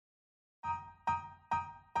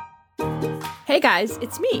Hey guys,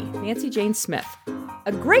 it's me, Nancy Jane Smith.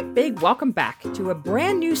 A great big welcome back to a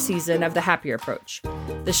brand new season of The Happier Approach,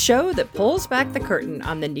 the show that pulls back the curtain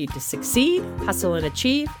on the need to succeed, hustle, and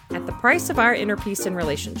achieve at the price of our inner peace and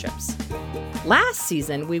relationships. Last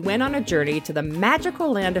season, we went on a journey to the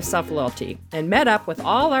magical land of self-loyalty and met up with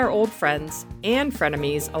all our old friends and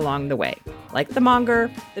frenemies along the way, like the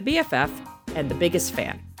Monger, the BFF, and the biggest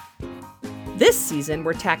fan. This season,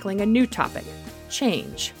 we're tackling a new topic,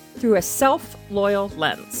 change, through a self-loyal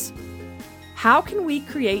lens. How can we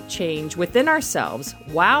create change within ourselves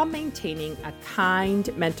while maintaining a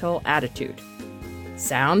kind mental attitude?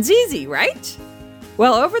 Sounds easy, right?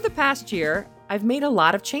 Well, over the past year, I've made a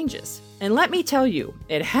lot of changes. And let me tell you,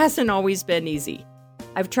 it hasn't always been easy.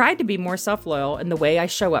 I've tried to be more self-loyal in the way I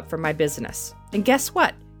show up for my business. And guess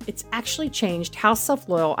what? It's actually changed how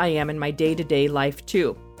self-loyal I am in my day-to-day life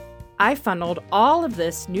too. I funneled all of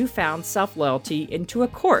this newfound self-loyalty into a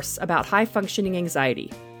course about high-functioning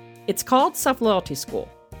anxiety. It's called Self-Loyalty School.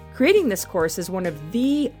 Creating this course is one of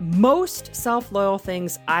the most self-loyal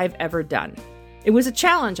things I've ever done. It was a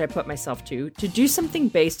challenge I put myself to do something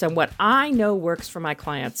based on what I know works for my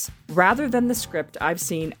clients, rather than the script I've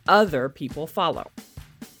seen other people follow.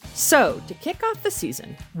 So, to kick off the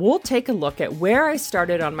season, we'll take a look at where I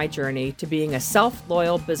started on my journey to being a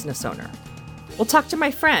self-loyal business owner. We'll talk to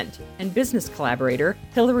my friend and business collaborator,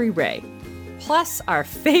 Hillary Ray, plus our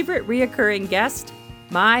favorite reoccurring guest,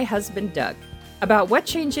 my husband, Doug, about what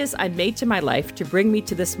changes I made to my life to bring me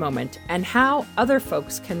to this moment and how other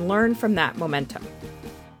folks can learn from that momentum.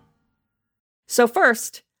 So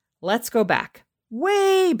first, let's go back,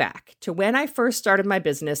 way back to when I first started my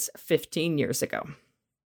business 15 years ago.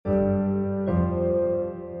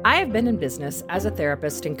 I have been in business as a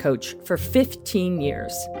therapist and coach for 15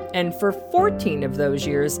 years, and for 14 of those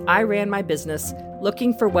years, I ran my business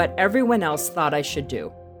looking for what everyone else thought I should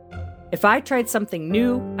do. If I tried something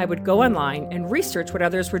new, I would go online and research what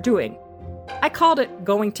others were doing. I called it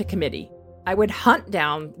going to committee. I would hunt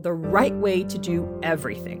down the right way to do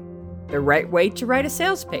everything. The right way to write a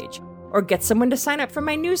sales page, or get someone to sign up for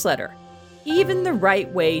my newsletter. Even the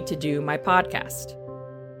right way to do my podcast.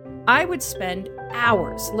 I would spend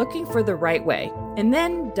hours looking for the right way, and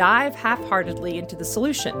then dive half-heartedly into the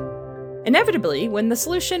solution. Inevitably, when the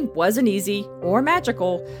solution wasn't easy or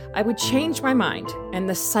magical, I would change my mind, and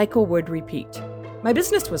the cycle would repeat. My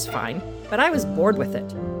business was fine, but I was bored with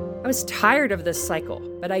it. I was tired of this cycle,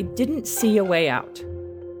 but I didn't see a way out.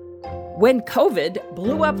 When COVID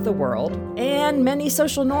blew up the world and many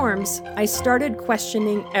social norms, I started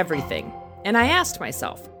questioning everything. And I asked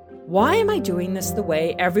myself, why am I doing this the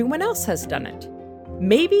way everyone else has done it?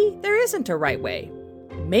 Maybe there isn't a right way.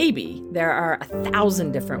 Maybe there are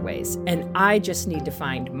 1,000 different ways, and I just need to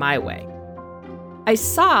find my way. I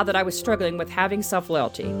saw that I was struggling with having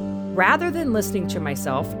self-loyalty. Rather than listening to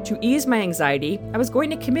myself to ease my anxiety, I was going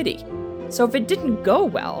to committee. So if it didn't go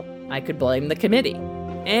well, I could blame the committee.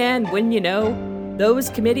 And when you know, those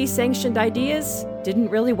committee-sanctioned ideas didn't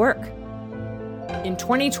really work. In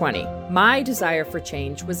 2020, my desire for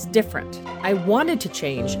change was different. I wanted to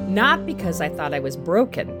change, not because I thought I was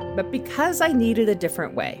broken, but because I needed a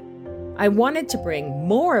different way. I wanted to bring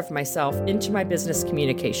more of myself into my business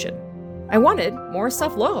communication. I wanted more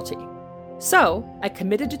self-loyalty. So, I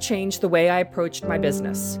committed to change the way I approached my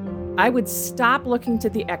business. I would stop looking to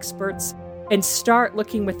the experts and start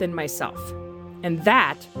looking within myself. And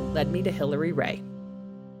that led me to Hillary Ray.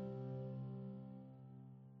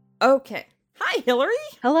 Okay. Hi, Hillary.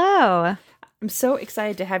 Hello. I'm so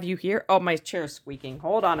excited to have you here. Oh, my chair's squeaking.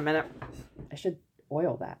 Hold on a minute. I should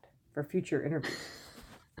oil that for future interviews.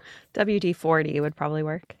 WD-40 would probably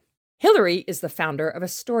work. Hillary is the founder of a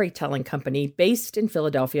storytelling company based in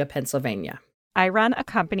Philadelphia, Pennsylvania. I run a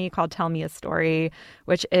company called Tell Me a Story,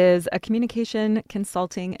 which is a communication,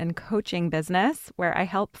 consulting, and coaching business where I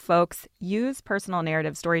help folks use personal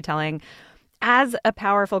narrative storytelling as a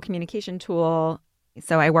powerful communication tool.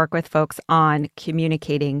 So I work with folks on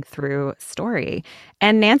communicating through story.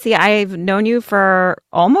 And Nancy, I've known you for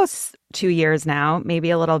almost 2 years now, maybe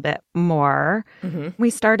a little bit more. Mm-hmm. We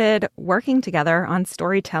started working together on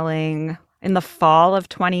storytelling in the fall of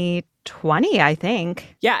 2020, I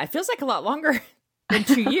think. Yeah, it feels like a lot longer than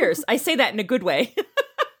 2 years. I say that in a good way.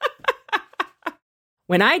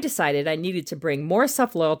 When I decided I needed to bring more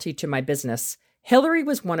self-loyalty to my business, Hillary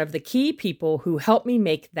was one of the key people who helped me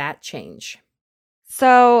make that change.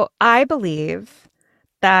 So I believe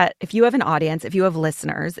that if you have an audience, if you have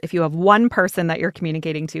listeners, if you have one person that you're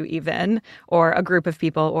communicating to even, or a group of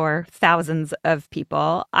people or thousands of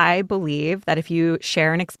people, I believe that if you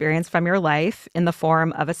share an experience from your life in the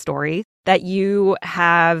form of a story, that you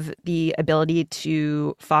have the ability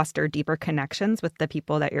to foster deeper connections with the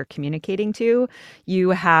people that you're communicating to.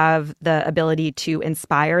 You have the ability to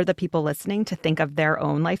inspire the people listening to think of their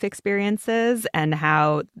own life experiences and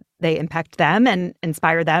how they impact them and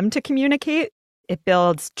inspire them to communicate. It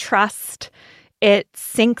builds trust. It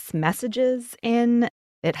syncs messages in.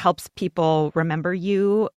 It helps people remember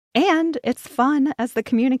you. And it's fun as the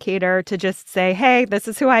communicator to just say, hey, this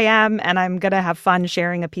is who I am, and I'm going to have fun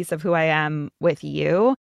sharing a piece of who I am with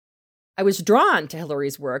you. I was drawn to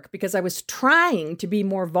Hilary's work because I was trying to be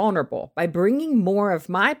more vulnerable by bringing more of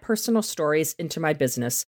my personal stories into my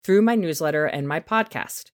business through my newsletter and my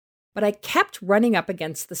podcast. But I kept running up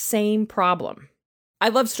against the same problem. I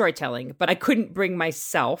love storytelling, but I couldn't bring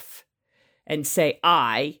myself and say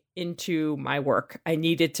I into my work. I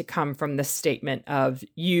needed to come from the statement of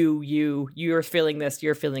you're feeling this,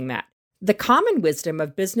 you're feeling that. The common wisdom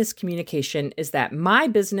of business communication is that my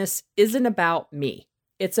business isn't about me.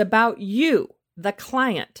 It's about you, the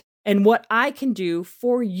client, and what I can do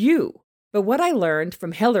for you. But what I learned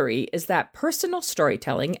from Hilary is that personal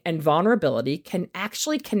storytelling and vulnerability can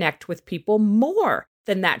actually connect with people more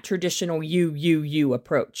than that traditional you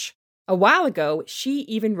approach. A while ago, she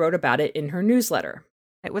even wrote about it in her newsletter.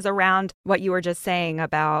 It was around what you were just saying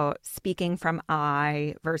about speaking from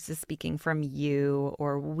I versus speaking from you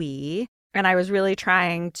or we. And I was really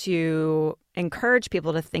trying to encourage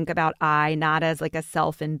people to think about I not as like a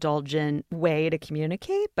self-indulgent way to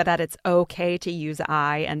communicate, but that it's okay to use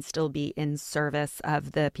I and still be in service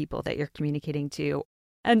of the people that you're communicating to.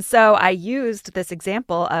 And so I used this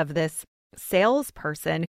example of this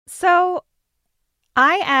salesperson. So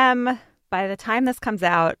I am, by the time this comes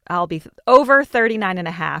out, I'll be over 39 and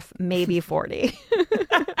a half, maybe 40.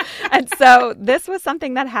 And so this was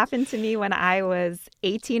something that happened to me when I was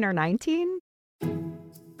 18 or 19.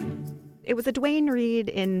 It was a Duane Reade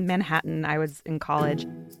in Manhattan. I was in college.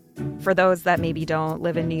 For those that maybe don't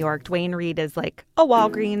live in New York, Duane Reade is like a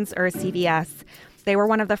Walgreens or a CVS. They were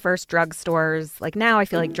one of the first drugstores. Like now I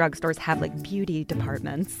feel like drugstores have like beauty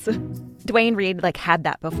departments. Duane Reade like had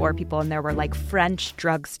that before people, and there were like French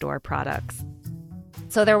drugstore products.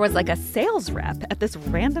 So there was like a sales rep at this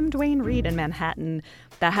random Duane Reade in Manhattan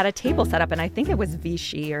that had a table set up, and I think it was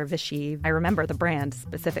Vichy or Vichy. I remember the brand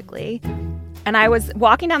specifically. And I was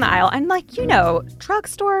walking down the aisle, and like, you know,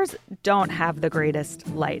 drugstores don't have the greatest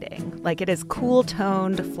lighting. Like it is cool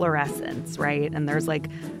toned fluorescence, right? And there's like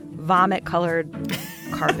vomit-colored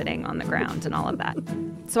carpeting on the ground and all of that.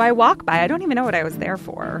 So I walk by. I don't even know what I was there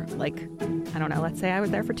for. Like, I don't know. Let's say I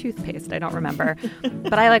was there for toothpaste. I don't remember.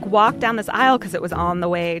 But I like walked down this aisle because it was on the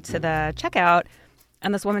way to the checkout.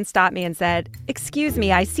 And this woman stopped me and said, "Excuse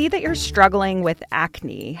me, I see that you're struggling with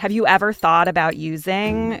acne. Have you ever thought about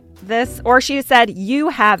using this?" Or she said, "You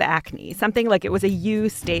have acne." Something like it was a you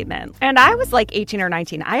statement. And I was like 18 or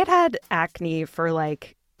 19. I had had acne for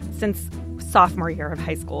like since sophomore year of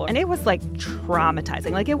high school. And it was like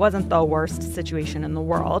traumatizing. Like it wasn't the worst situation in the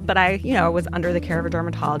world, but I, was under the care of a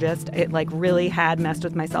dermatologist. It like really had messed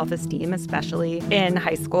with my self-esteem, especially in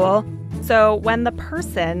high school. So when the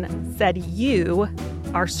person said, "You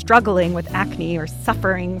are struggling with acne or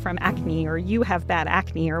suffering from acne or you have bad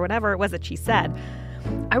acne," or whatever it was that she said,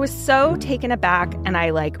 I was so taken aback and I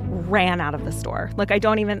like ran out of the store. Like I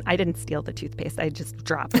didn't steal the toothpaste. I just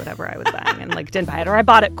dropped whatever I was buying and like didn't buy it, or I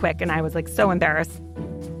bought it quick and I was like so embarrassed.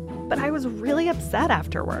 But I was really upset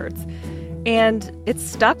afterwards and it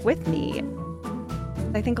stuck with me.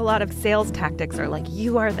 I think a lot of sales tactics are like,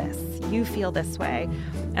 you are this, you feel this way.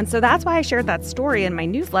 And so that's why I shared that story in my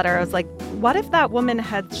newsletter. I was like, what if that woman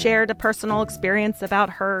had shared a personal experience about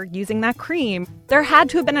her using that cream? There had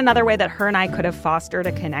to have been another way that her and I could have fostered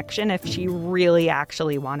a connection if she really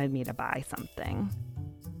actually wanted me to buy something.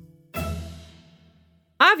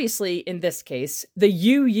 Obviously, in this case, the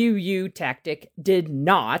you tactic did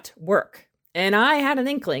not work. And I had an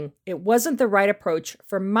inkling it wasn't the right approach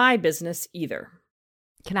for my business either.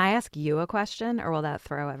 Can I ask you a question, or will that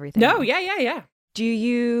throw everything No, off? Yeah. Do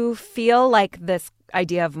you feel like this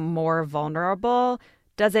idea of more vulnerable,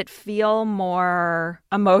 does it feel more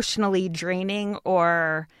emotionally draining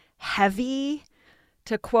or heavy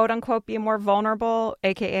to quote unquote be more vulnerable,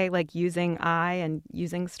 aka like using I and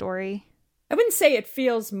using story? I wouldn't say it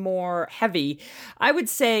feels more heavy. I would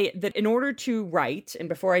say that in order to write, and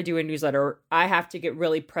before I do a newsletter, I have to get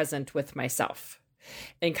really present with myself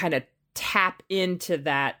and kind of tap into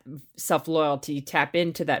that self-loyalty, tap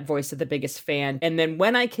into that voice of the biggest fan. And then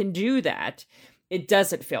when I can do that, it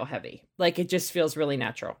doesn't feel heavy. Like it just feels really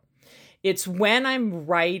natural. It's when I'm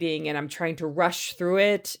writing and I'm trying to rush through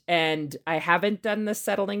it and I haven't done the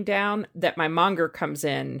settling down that my monger comes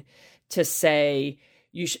in to say,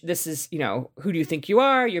 this is, who do you think you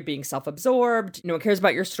are? You're being self-absorbed. No one cares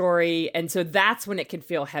about your story. And so that's when it can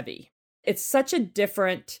feel heavy. It's such a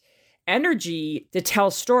different energy to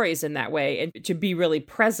tell stories in that way and to be really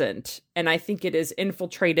present. And I think it has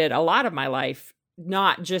infiltrated a lot of my life,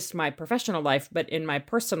 not just my professional life, but in my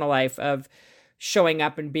personal life of showing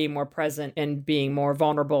up and being more present and being more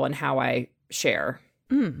vulnerable in how I share.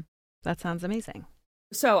 That sounds amazing.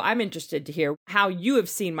 So I'm interested to hear how you have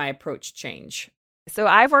seen my approach change. So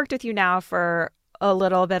I've worked with you now for a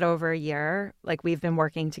little bit over a year. Like, we've been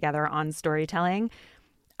working together on storytelling.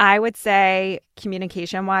 I would say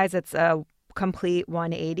communication-wise, it's a complete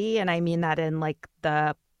 180. And I mean that in like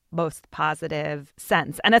the most positive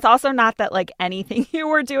sense. And it's also not that like anything you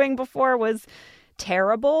were doing before was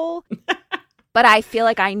terrible. But I feel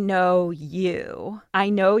like I know you. I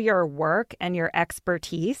know your work and your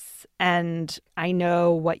expertise, and I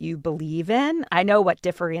know what you believe in. I know what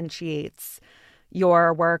differentiates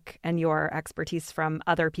your work and your expertise from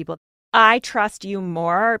other people. I trust you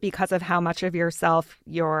more because of how much of yourself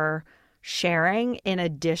you're sharing in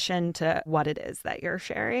addition to what it is that you're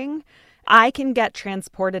sharing. I can get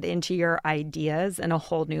transported into your ideas in a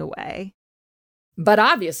whole new way. But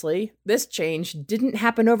obviously, this change didn't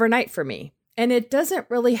happen overnight for me. And it doesn't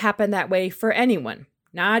really happen that way for anyone,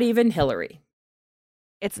 not even Hillary.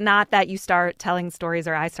 It's not that you start telling stories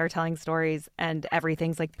or I start telling stories and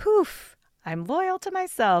everything's like, poof, I'm loyal to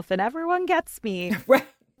myself and everyone gets me. Right.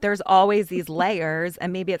 There's always these layers,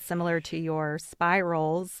 and maybe it's similar to your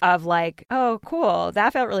spirals of like, oh, cool,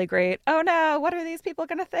 that felt really great. Oh, no, what are these people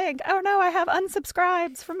going to think? Oh, no, I have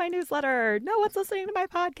unsubscribes from my newsletter. No one's listening to my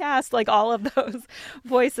podcast. Like, all of those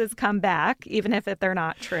voices come back, even if they're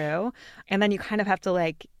not true. And then you kind of have to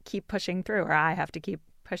like keep pushing through, or I have to keep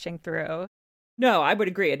pushing through. No, I would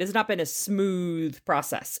agree. It has not been a smooth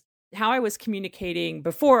process. How I was communicating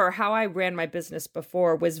before, or how I ran my business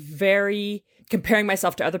before, was very comparing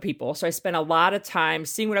myself to other people. So I spent a lot of time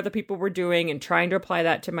seeing what other people were doing and trying to apply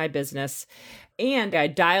that to my business. And I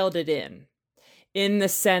dialed it in the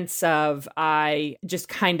sense of I just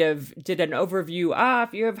kind of did an overview.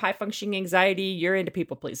 If you have high functioning anxiety, you're into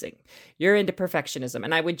people pleasing, you're into perfectionism.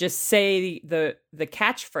 And I would just say the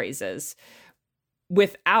catchphrases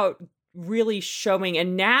without really showing.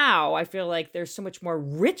 And now I feel like there's so much more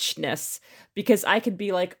richness because I could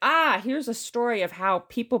be like, here's a story of how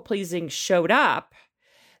people pleasing showed up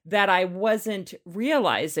that I wasn't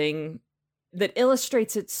realizing that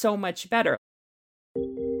illustrates it so much better.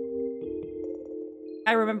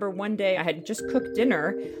 I remember one day I had just cooked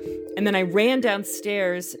dinner and then I ran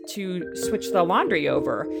downstairs to switch the laundry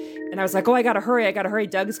over. And I was like, I gotta hurry.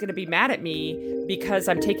 Doug's gonna be mad at me because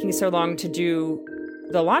I'm taking so long to do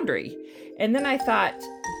the laundry. And then I thought,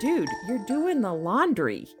 dude, you're doing the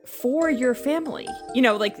laundry for your family.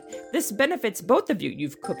 This benefits both of you.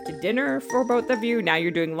 You've cooked a dinner for both of you. Now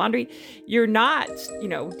you're doing laundry. You're not,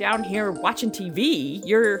 down here watching TV.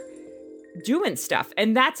 You're doing stuff.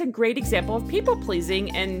 And that's a great example of people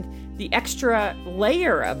pleasing and the extra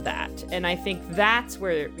layer of that. And I think that's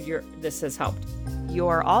where this has helped.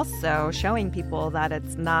 You're also showing people that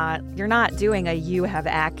you're not doing a you have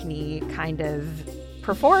acne kind of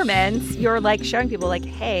performance. You're like showing people like,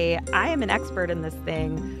 hey, I am an expert in this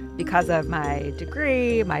thing because of my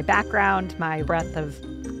degree, my background, my breadth of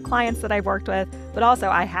clients that I've worked with, but also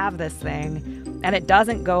I have this thing and it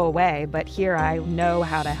doesn't go away, but here I know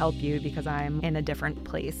how to help you because I'm in a different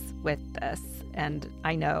place with this and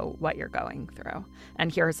I know what you're going through.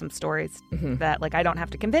 And here are some stories that like I don't have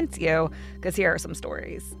to convince you because here are some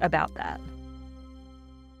stories about that.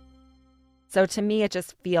 So to me, it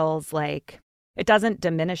just feels like it doesn't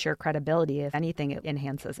diminish your credibility. If anything, it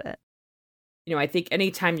enhances it. I think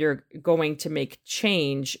anytime you're going to make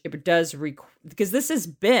change, it does because this has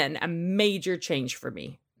been a major change for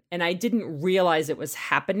me. And I didn't realize it was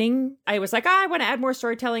happening. I was like, I want to add more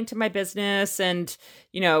storytelling to my business. And,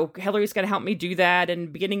 Hillary's going to help me do that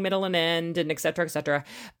and beginning, middle, and end, and et cetera, et cetera.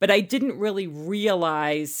 But I didn't really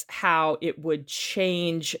realize how it would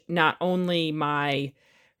change not only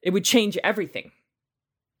it would change everything.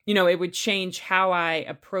 It would change how I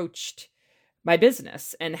approached my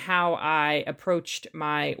business and how I approached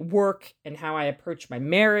my work and how I approach my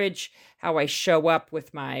marriage, how I show up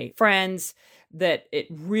with my friends, that it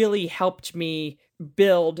really helped me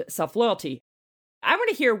build self-loyalty. I want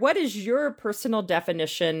to hear, what is your personal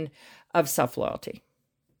definition of self-loyalty?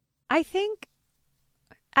 I think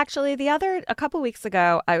actually a couple weeks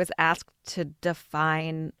ago, I was asked to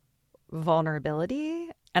define vulnerability.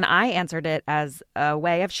 And I answered it as a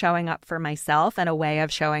way of showing up for myself and a way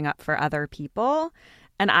of showing up for other people.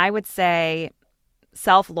 And I would say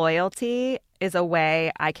self-loyalty is a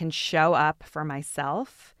way I can show up for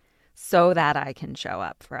myself so that I can show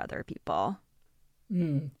up for other people.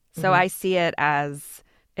 So I see it as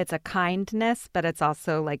it's a kindness, but it's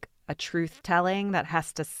also like a truth telling that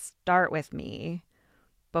has to start with me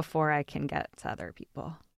before I can get to other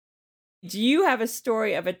people. Do you have a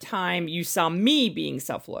story of a time you saw me being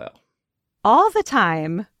self-loyal? All the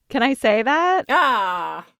time. Can I say that?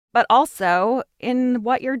 Ah. But also in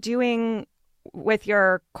what you're doing with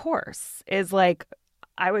your course is like,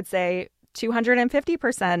 I would say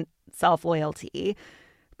 250% self-loyalty,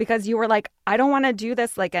 because you were like, I don't want to do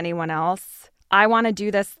this like anyone else. I want to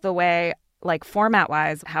do this the way, like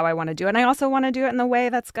format-wise, how I want to do it. And I also want to do it in the way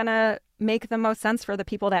that's going to make the most sense for the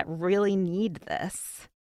people that really need this.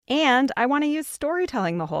 And I want to use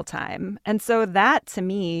storytelling the whole time. And so that to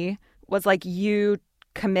me was like you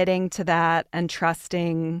committing to that and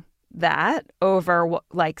trusting that over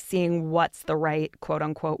like seeing what's the right quote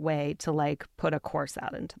unquote way to like put a course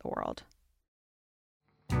out into the world.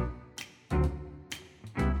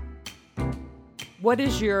 What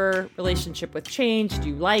is your relationship with change? Do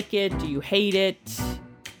you like it? Do you hate it?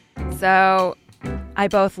 So I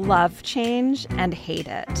both love change and hate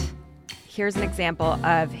it. Here's an example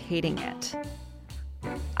of hating it.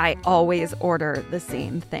 I always order the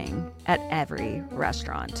same thing at every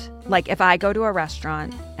restaurant. Like if I go to a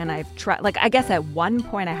restaurant and I've tried, like I guess at one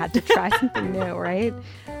point I had to try something new, right?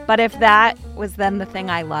 But if that was then the thing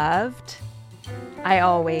I loved, I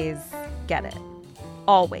always get it.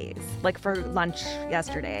 Always. Like for lunch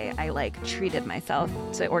yesterday, I like treated myself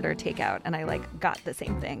to order takeout and I like got the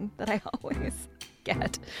same thing that I always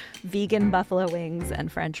get. Vegan buffalo wings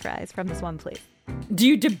and French fries from this one place. Do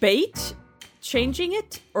you debate changing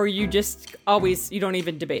it, or you just always, you don't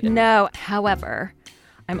even debate it? No. However,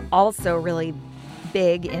 I'm also really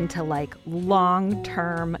big into like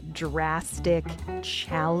long-term drastic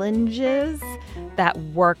challenges that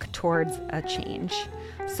work towards a change.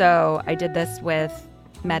 So I did this with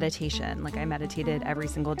meditation. Like I meditated every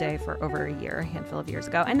single day for over a year, a handful of years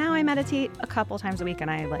ago. And now I meditate a couple times a week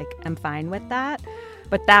and I like am fine with that.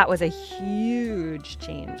 But that was a huge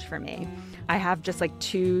change for me. I have just like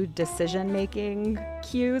two decision-making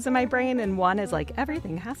cues in my brain. And one is like,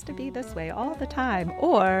 everything has to be this way all the time.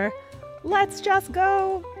 Or let's just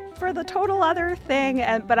go for the total other thing.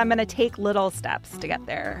 But I'm going to take little steps to get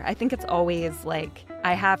there. I think it's always like,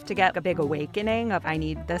 I have to get a big awakening of I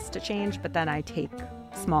need this to change, but then I take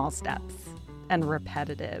small steps and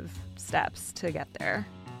repetitive steps to get there.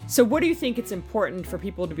 So what do you think it's important for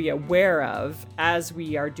people to be aware of as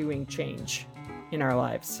we are doing change in our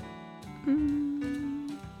lives?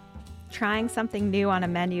 Trying something new on a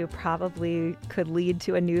menu probably could lead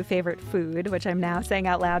to a new favorite food, which I'm now saying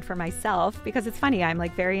out loud for myself because it's funny. I'm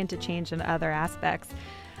like very into change in other aspects.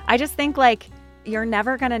 I just think like you're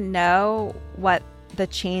never going to know what the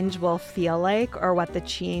change will feel like or what the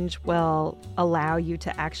change will allow you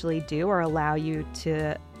to actually do or allow you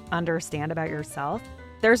to understand about yourself.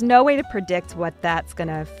 There's no way to predict what that's going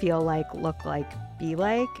to feel like, look like, be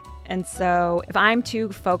like. And so if I'm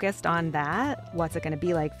too focused on that, what's it going to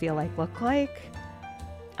be like, feel like, look like,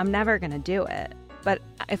 I'm never going to do it. But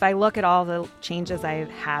if I look at all the changes I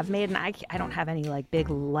have made, and I don't have any like big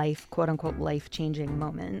life, quote unquote, life-changing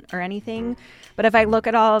moment or anything. But if I look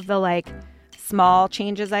at all of the like small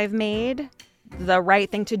changes I've made, the right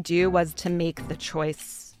thing to do was to make the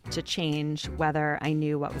choice to change whether I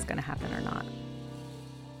knew what was going to happen or not.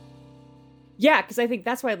 Yeah, because I think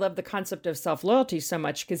that's why I love the concept of self-loyalty so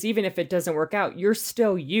much, because even if it doesn't work out, you're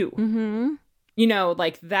still you. Mm-hmm. You know,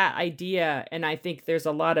 like that idea. And I think there's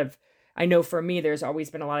a lot of, I know for me, there's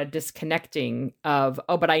always been a lot of disconnecting of,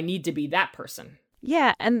 oh, but I need to be that person.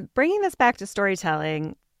 Yeah. And bringing this back to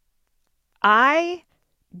storytelling, I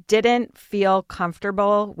didn't feel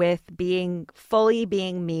comfortable with fully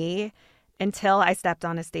being me until I stepped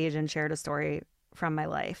on a stage and shared a story from my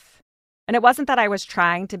life. And it wasn't that I was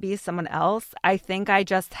trying to be someone else. I think I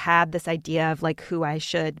just had this idea of like who I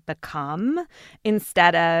should become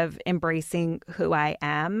instead of embracing who I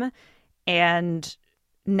am. And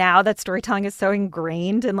now that storytelling is so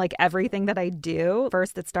ingrained in like everything that I do,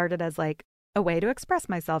 first it started as like a way to express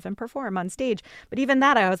myself and perform on stage. But even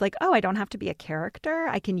that, I was like, oh, I don't have to be a character.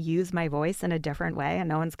 I can use my voice in a different way and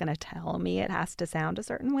no one's going to tell me it has to sound a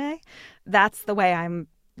certain way. That's the way I'm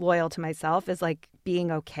loyal to myself, is like being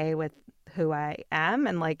okay with who I am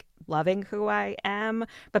and like loving who I am,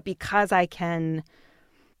 but because I can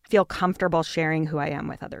feel comfortable sharing who I am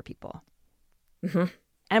with other people. Mm-hmm.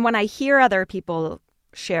 And when I hear other people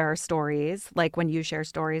share stories, like when you share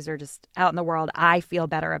stories or just out in the world, I feel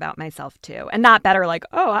better about myself too. And not better like,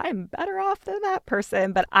 oh, I'm better off than that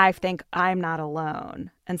person, but I think I'm not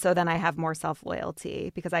alone. And so then I have more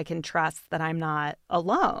self-loyalty because I can trust that I'm not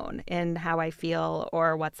alone in how I feel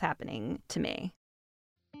or what's happening to me.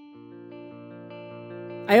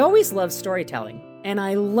 I always loved storytelling, and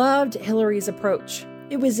I loved Hillary's approach.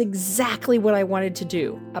 It was exactly what I wanted to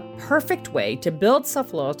do, a perfect way to build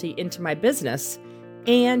self-loyalty into my business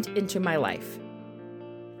and into my life.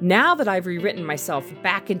 Now that I've rewritten myself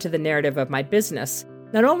back into the narrative of my business,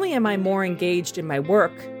 not only am I more engaged in my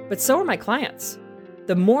work, but so are my clients.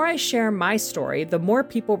 The more I share my story, the more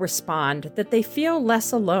people respond that they feel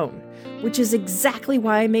less alone, which is exactly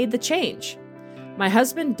why I made the change. My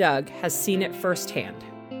husband, Doug, has seen it firsthand.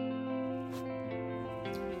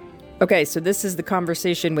 Okay, so this is the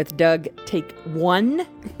conversation with Doug, take one.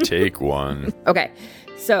 Take one. Okay,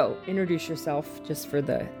 so introduce yourself just for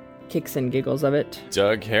the kicks and giggles of it.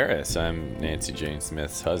 Doug Harris. I'm Nancy Jane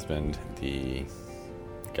Smith's husband, the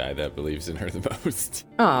guy that believes in her the most.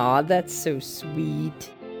 Aw, that's so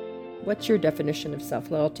sweet. What's your definition of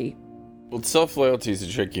self-loyalty? Well, self-loyalty is a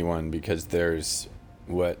tricky one because there's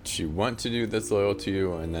what you want to do that's loyal to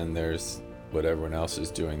you, and then there's what everyone else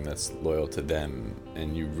is doing that's loyal to them.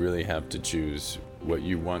 And you really have to choose what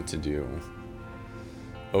you want to do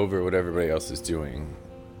over what everybody else is doing.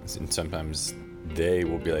 And sometimes they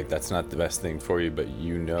will be like, that's not the best thing for you, but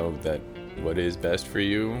you know that what is best for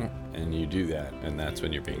you, and you do that, and that's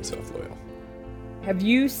when you're being self-loyal. Would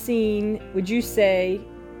you say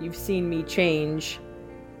you've seen me change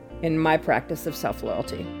in my practice of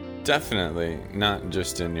self-loyalty? Definitely, not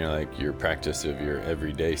just in your practice of your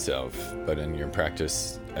everyday self, but in your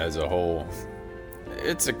practice as a whole.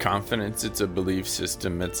 It's a confidence, it's a belief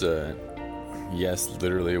system, it's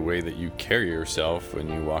literally a way that you carry yourself when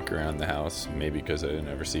you walk around the house. Maybe because I didn't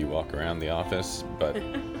ever see you walk around the office, but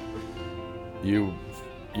you're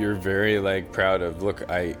very proud of, look,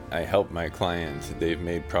 I helped my client, they've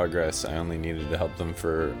made progress, I only needed to help them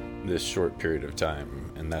for this short period of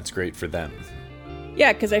time, and that's great for them.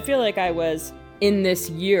 Yeah, because I feel like I was, in this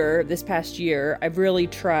past year, I've really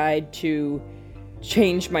tried to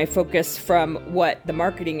change my focus from what the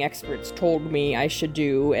marketing experts told me I should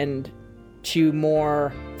do and to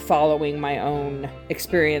more following my own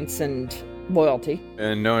experience and loyalty.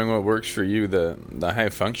 And knowing what works for you, the high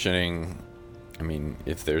functioning,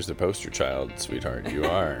 if there's a poster child, sweetheart, you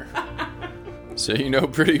are. So you know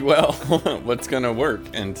pretty well what's going to work,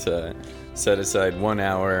 and to set aside 1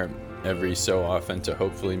 hour every so often to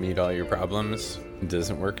hopefully meet all your problems, it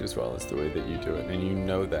doesn't work as well as the way that you do it. And you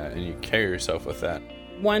know that, and you carry yourself with that.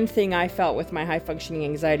 One thing I felt with my high functioning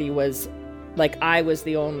anxiety was like I was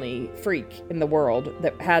the only freak in the world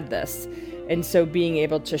that had this. And so being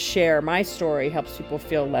able to share my story helps people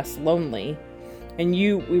feel less lonely. And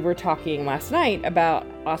we were talking last night about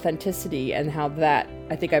authenticity and how that,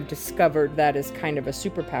 I think I've discovered that is kind of a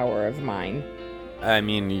superpower of mine. I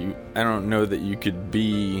don't know that you could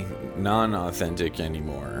be non-authentic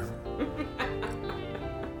anymore.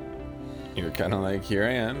 You're kind of like, here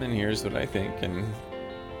I am, and here's what I think, and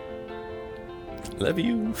love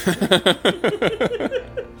you.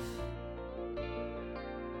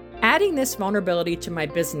 Adding this vulnerability to my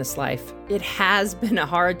business life, it has been a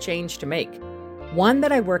hard change to make. One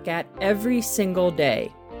that I work at every single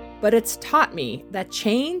day. But it's taught me that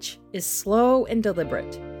change is slow and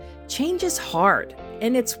deliberate. Change is hard,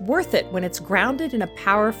 and it's worth it when it's grounded in a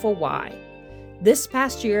powerful why. This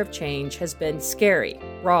past year of change has been scary,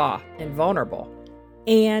 raw, and vulnerable,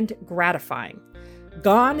 and gratifying.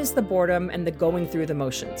 Gone is the boredom and the going through the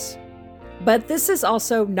motions. But this is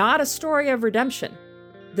also not a story of redemption.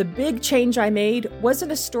 The big change I made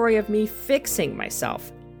wasn't a story of me fixing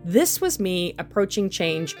myself. This was me approaching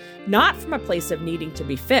change not from a place of needing to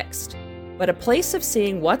be fixed, but a place of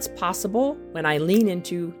seeing what's possible when I lean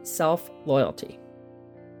into self-loyalty.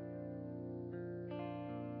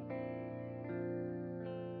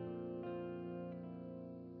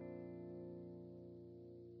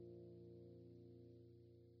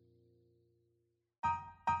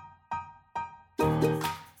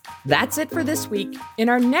 That's it for this week. In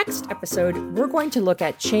our next episode, we're going to look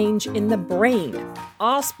at change in the brain.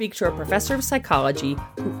 I'll speak to a professor of psychology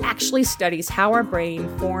who actually studies how our brain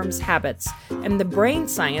forms habits and the brain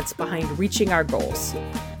science behind reaching our goals.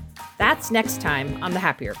 That's next time on The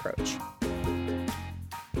Happier Approach.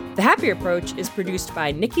 The Happier Approach is produced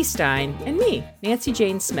by Nikki Stein and me, Nancy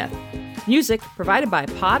Jane Smith. Music provided by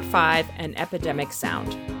Pod5 and Epidemic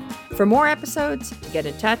Sound. For more episodes, to get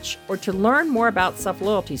in touch, or to learn more about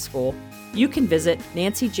Self-Loyalty School, you can visit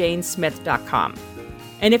nancyjanesmith.com.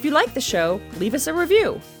 And if you like the show, leave us a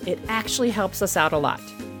review. It actually helps us out a lot.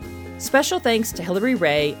 Special thanks to Hillary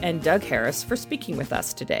Ray and Doug Harris for speaking with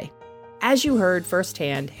us today. As you heard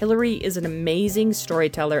firsthand, Hillary is an amazing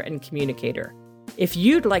storyteller and communicator. If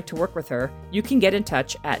you'd like to work with her, you can get in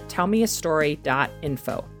touch at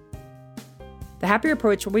tellmeastory.info. The Happy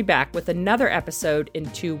Approach will be back with another episode in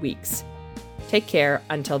 2 weeks. Take care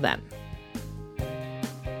until then.